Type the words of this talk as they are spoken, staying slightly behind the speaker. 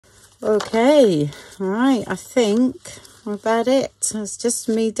Okay, all right, I think about it. It's just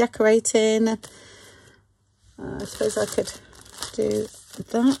me decorating. I suppose I could do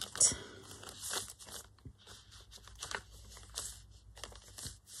that.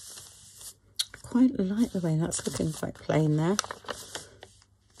 Quite like the way that's looking, quite plain there.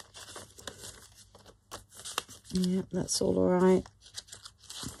 Yeah, that's all right.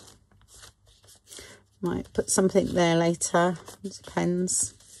 Might put something there later, it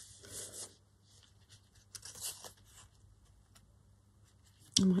depends.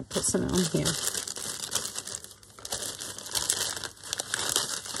 I might put something on here.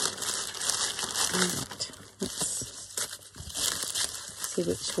 Right, let's see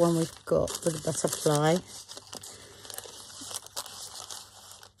which one we've got with the butterfly.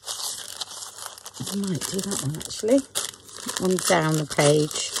 I might do that one actually. One down the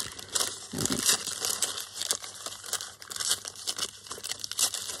page. Right.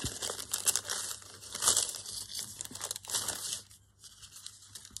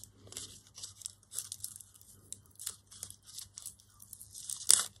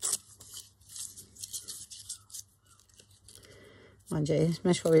 Mind you,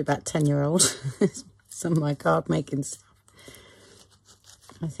 it's probably about 10-year-old. Some of my card making stuff.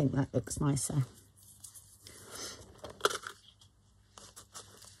 I think that looks nicer.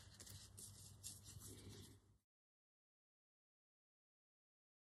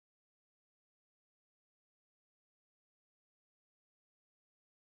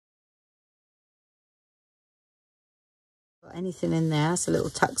 Got anything in there, it's a little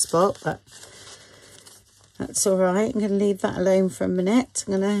tuck spot, but that's all right. I'm going to leave that alone for a minute.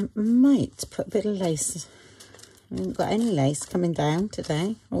 Might put a bit of lace. I haven't got any lace coming down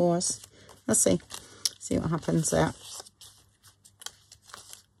today, or let's see what happens there.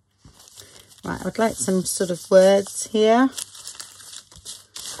 Right, I'd like some sort of words here.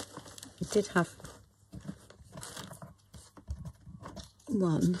 I did have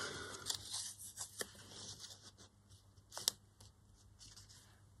one.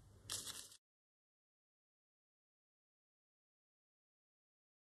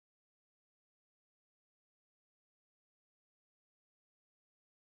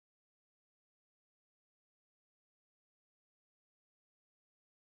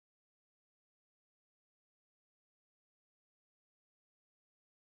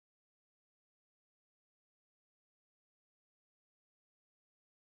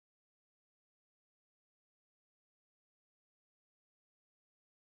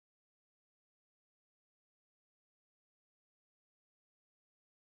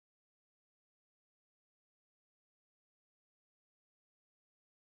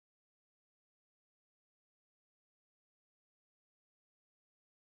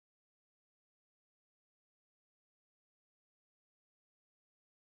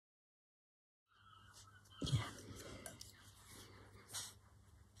 Yeah.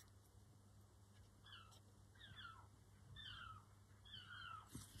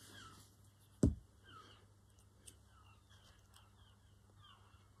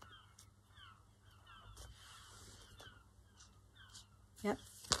 Yep.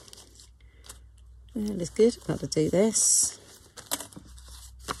 That is good. I've got to do this.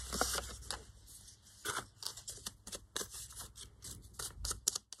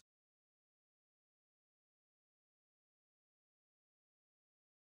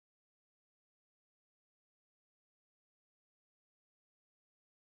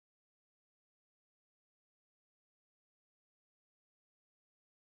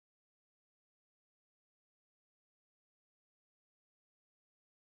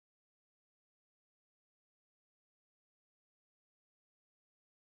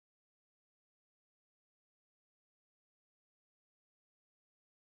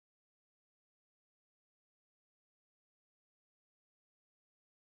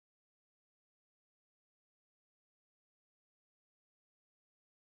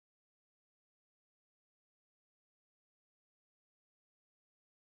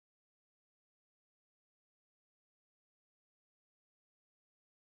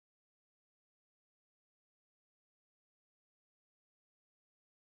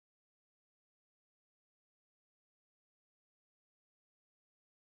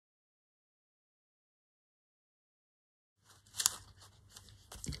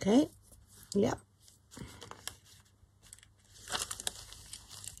 Okay. Yep.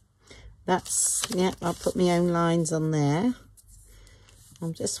 I'll put my own lines on there.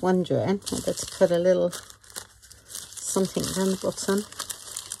 I'm just wondering whether to put a little something down the bottom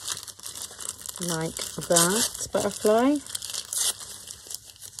like that butterfly.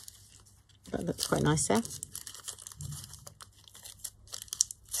 That looks quite nice there.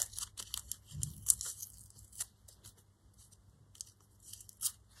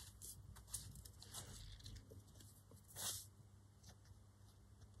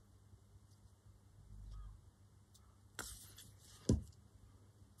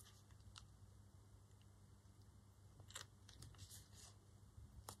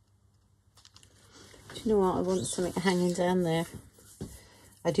 Do you know what? I want something hanging down there.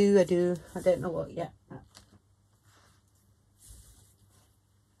 I do. I don't know what yet. I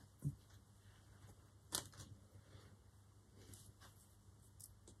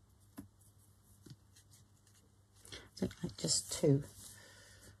don't like just 2.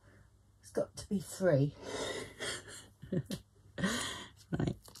 It's got to be 3.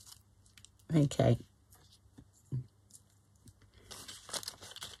 Right. Okay.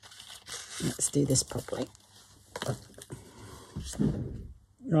 Let's do this properly.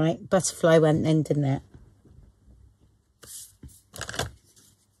 Right, butterfly went in, didn't it?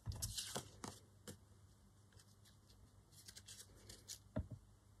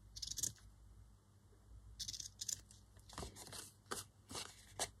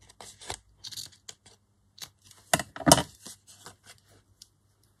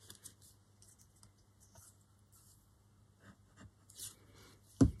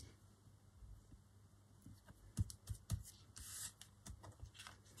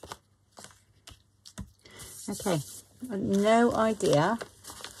 Okay, I've no idea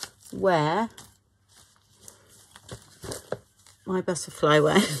where my butterfly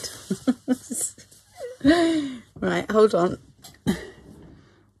went. Right, hold on.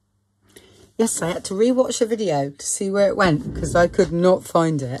 Yes, I had to rewatch the video to see where it went because I could not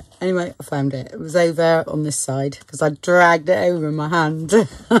find it. Anyway, I found it. It was over on this side because I dragged it over in my hand.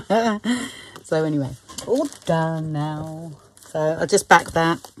 So anyway, all done now. So I'll just back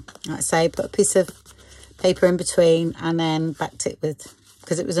that, like I say, put a piece of paper in between and then backed it with,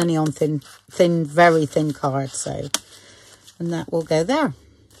 because it was only on thin, very thin card. So, and that will go there.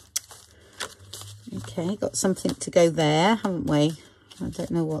 Okay, got something to go there, haven't we? I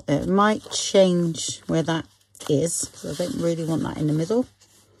don't know what there. It might change where that is, because I don't really want that in the middle.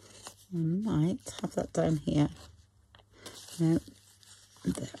 I might have that down here. No,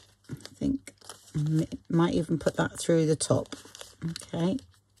 there. I think I might even put that through the top. Okay.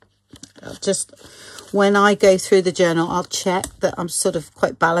 I'll just, when I go through the journal, I'll check that I'm sort of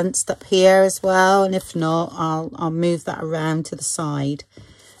quite balanced up here as well. And if not, I'll move that around to the side.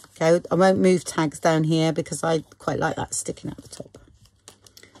 Okay, I won't move tags down here because I quite like that sticking out the top.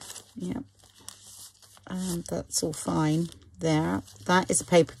 Yeah, and that's all fine there. That is a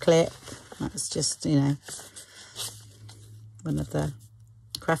paper clip. That's just, you know, one of the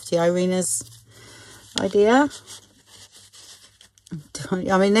Crafty Irina's idea.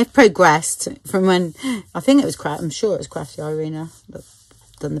 I mean, they've progressed from when, I think it was, I'm sure it was Crafty Irina that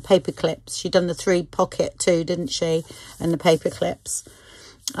done the paper clips. She done the 3 pocket too, didn't she? And the paper clips.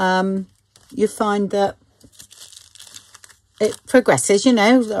 You find that it progresses, you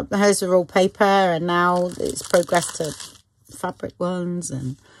know. Hers are all paper, and now it's progressed to fabric ones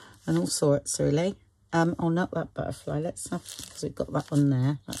and all sorts, really. Oh, not that butterfly. Let's have, because we've got that one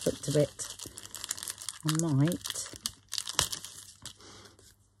there. That looked a bit, I might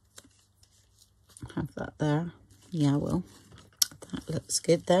have that there. Yeah, I will. That looks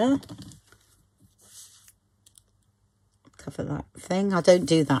good there. Cover that thing. I don't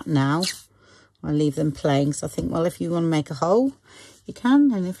do that now. I leave them plain. So I think, well, if you want to make a hole, you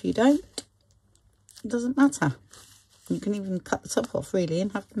can. And if you don't, it doesn't matter. You can even cut the top off, really,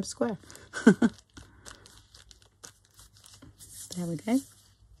 and have them square. There we go.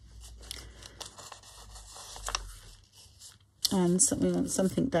 And we want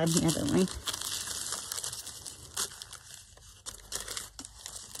something down here, don't we?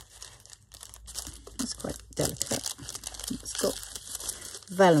 That's quite delicate. It's got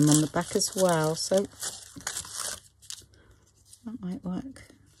vellum on the back as well, so that might work.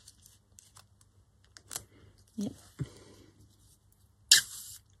 Yep.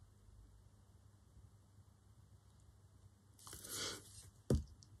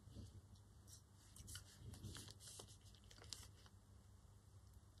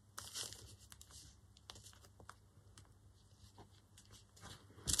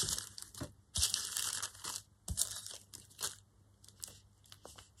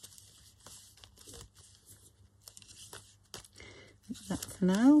 That for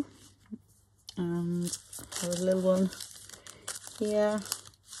now, and have a little one here.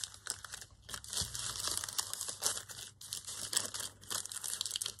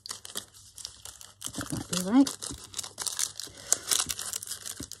 That might be right.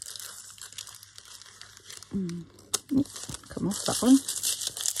 Come off that one.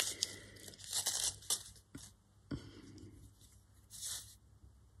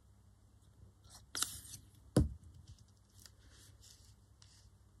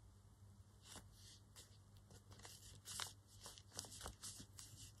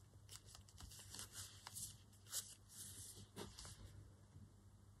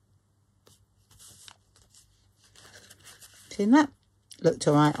 Seen that? Looked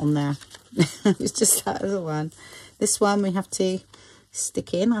all right on there. It's just that other one. This one we have to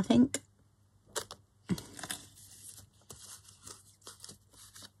stick in, I think.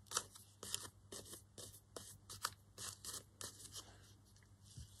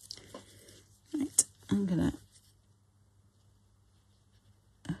 Right, I'm gonna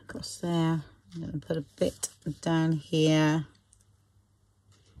across there. I'm gonna put a bit down here.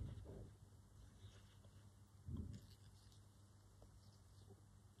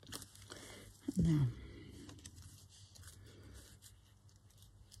 Now,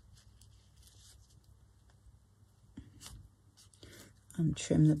 and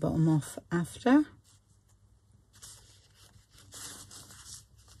trim the bottom off after.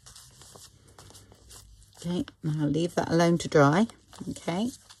 Okay, now I'll leave that alone to dry. Okay.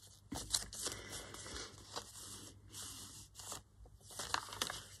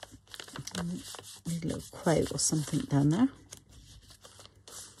 Need a little quote or something down there.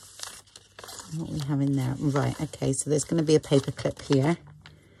 What we have in there. Right, okay, so there's going to be a paper clip here.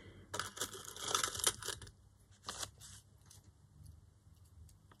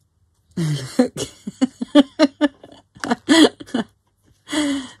 Look.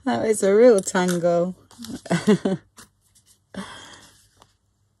 That is a real tangle.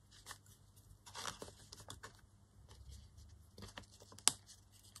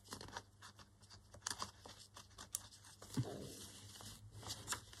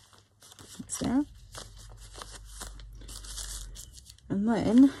 So, and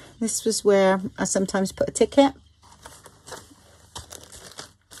then this was where I sometimes put a ticket.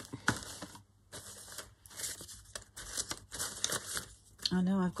 I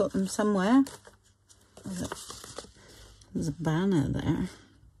know I've got them somewhere. There's a banner there.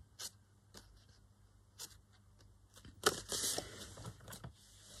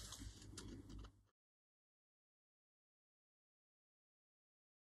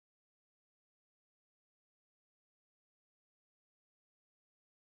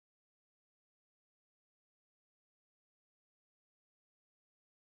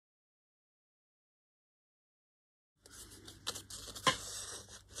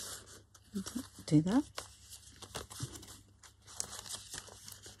 Do that.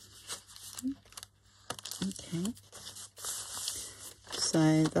 Okay.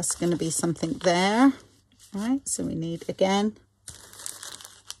 So that's going to be something there. Right, so we need again.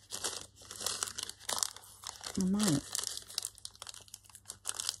 I might.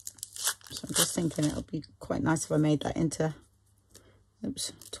 So I'm just thinking it would be quite nice if I made that into.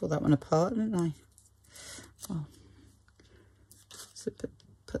 Oops, tore that one apart, didn't I? Oh. So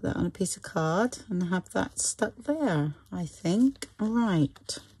put that on a piece of card and have that stuck there, I think. All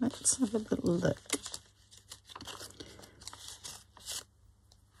right, let's have a little look.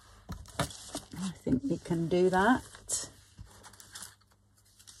 I think we can do that.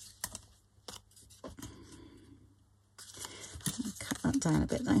 I'll cut that down a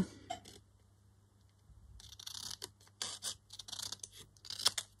bit though.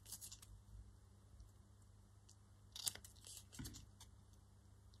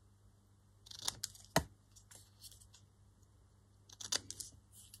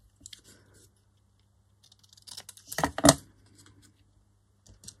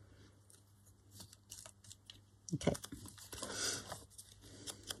 Okay.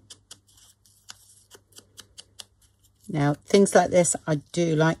 Now, things like this I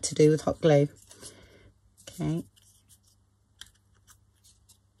do like to do with hot glue. Okay.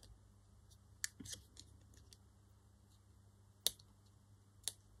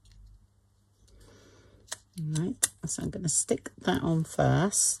 Right, so I'm going to stick that on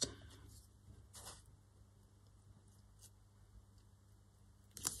first.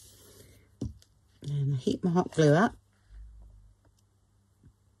 And heat my hot glue up.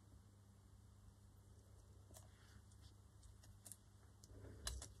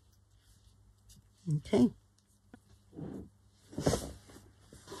 Okay.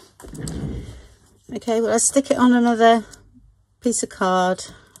 Okay, well, I'll stick it on another piece of card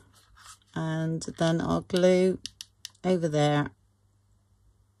and then I'll glue over there.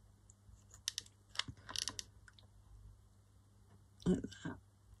 Like that.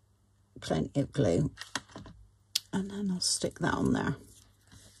 Plenty of glue. And then I'll stick that on there.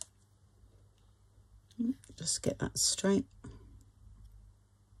 Just get that straight.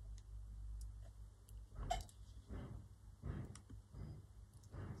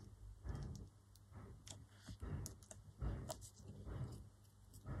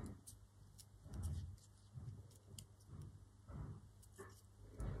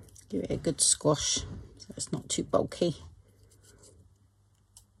 Give it a good squash so it's not too bulky.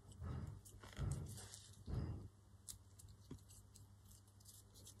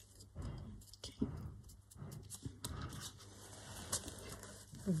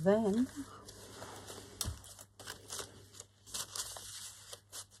 Then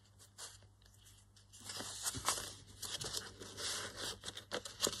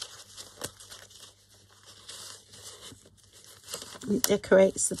it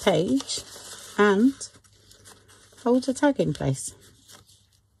decorates the page and holds a tag in place.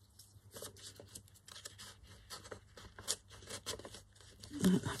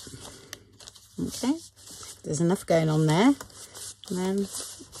 Okay, there's enough going on there, and then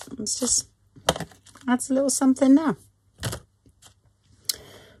let's just add a little something now.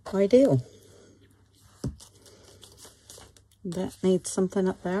 Ideal. That needs something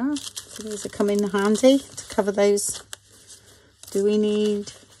up there, so these are coming handy to cover those. Do we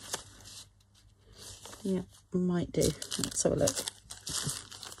need, yeah, might do. Let's have a look.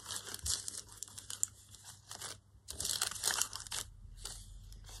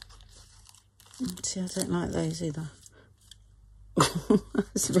 See, I don't like those either.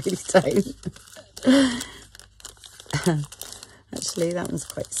 It's really tame. Actually, that one's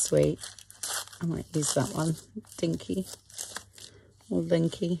quite sweet. I might use that one. Dinky or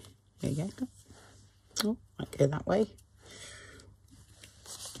linky. There you go. Oh, might go that way.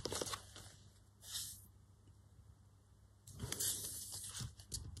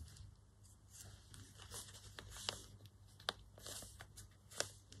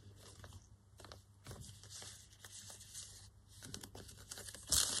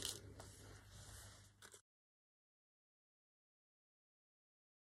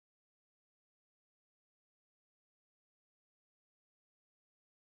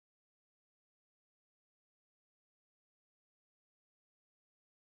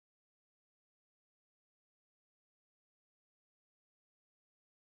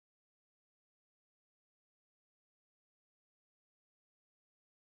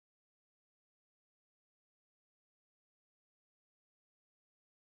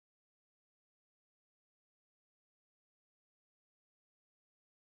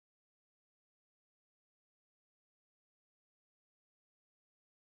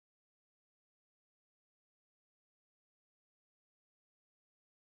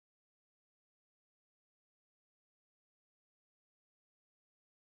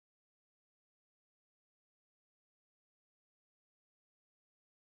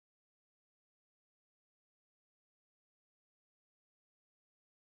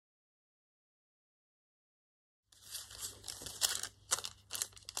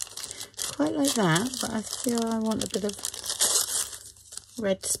 Quite like that, but I feel I want a bit of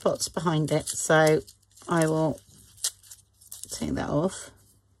red spots behind it, so I will take that off.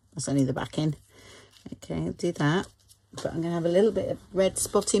 That's only the backing. Okay, I'll do that, but I'm going to have a little bit of red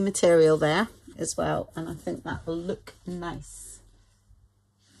spotty material there as well, and I think that will look nice.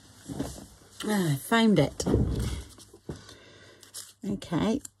 I found it.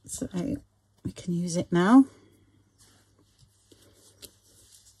 Okay, so we can use it now.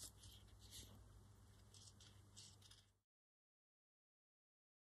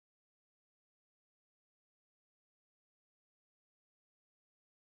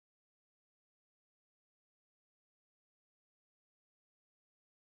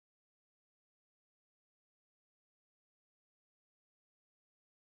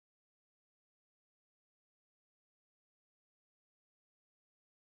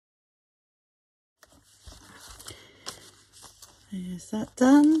 Is that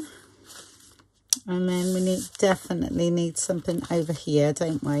done? And then we definitely need something over here,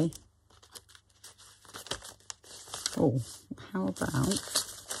 don't we? Oh, how about,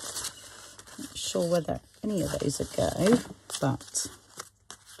 not sure whether any of those would go, but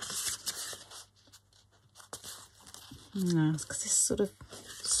no, because it's sort of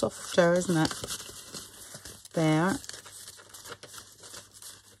softer, isn't it? There.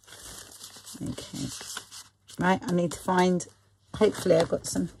 Okay. Right, I need to find, hopefully I've got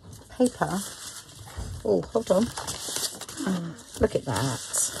some paper. Oh, hold on. Oh, look at that.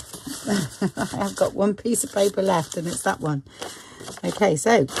 I have got one piece of paper left and it's that one. Okay,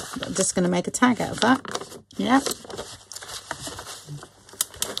 so I'm just going to make a tag out of that. Yeah.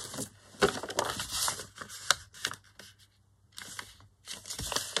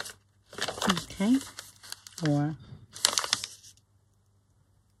 Okay. Or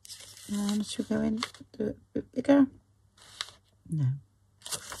should we go in, do it a bit bigger? No.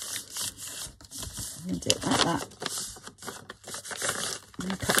 I'm going to do it like that. I'm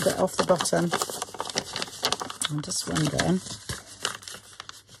going to cut a bit off the bottom. I'm just wondering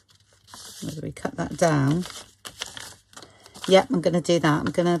whether we cut that down. Yep, I'm going to do that.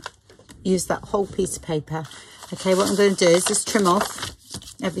 I'm going to use that whole piece of paper. Okay, what I'm going to do is just trim off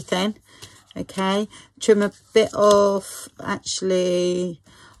everything. Okay, trim a bit off. Actually,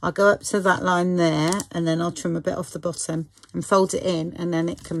 I'll go up to that line there, and then I'll trim a bit off the bottom and fold it in, and then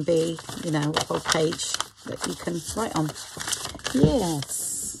it can be, you know, a whole page that you can write on.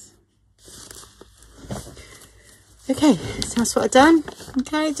 Yes. Okay, so that's what I've done.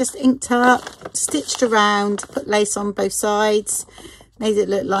 Okay, just inked up, stitched around, put lace on both sides, made it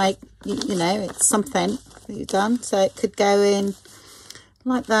look like, you know, it's something that you've done. So it could go in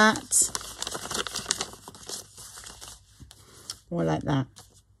like that, or like that.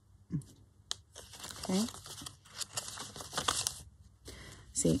 Okay.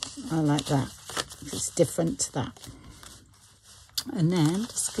 See, I like that. It's different to that. And then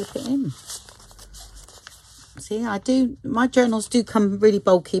just clip it in. See, my journals do come really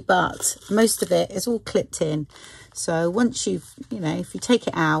bulky, but most of it is all clipped in. So once you've, you know, if you take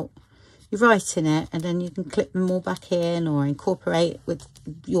it out, you write in it, and then you can clip them all back in or incorporate with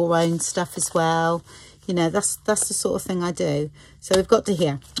your own stuff as well. You know, that's the sort of thing I do. So we've got to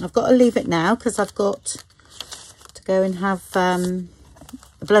here. I've got to leave it now because I've got to go and have a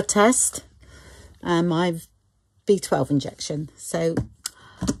blood test and my B12 injection. So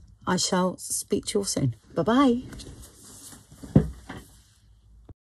I shall speak to you all soon. Bye-bye.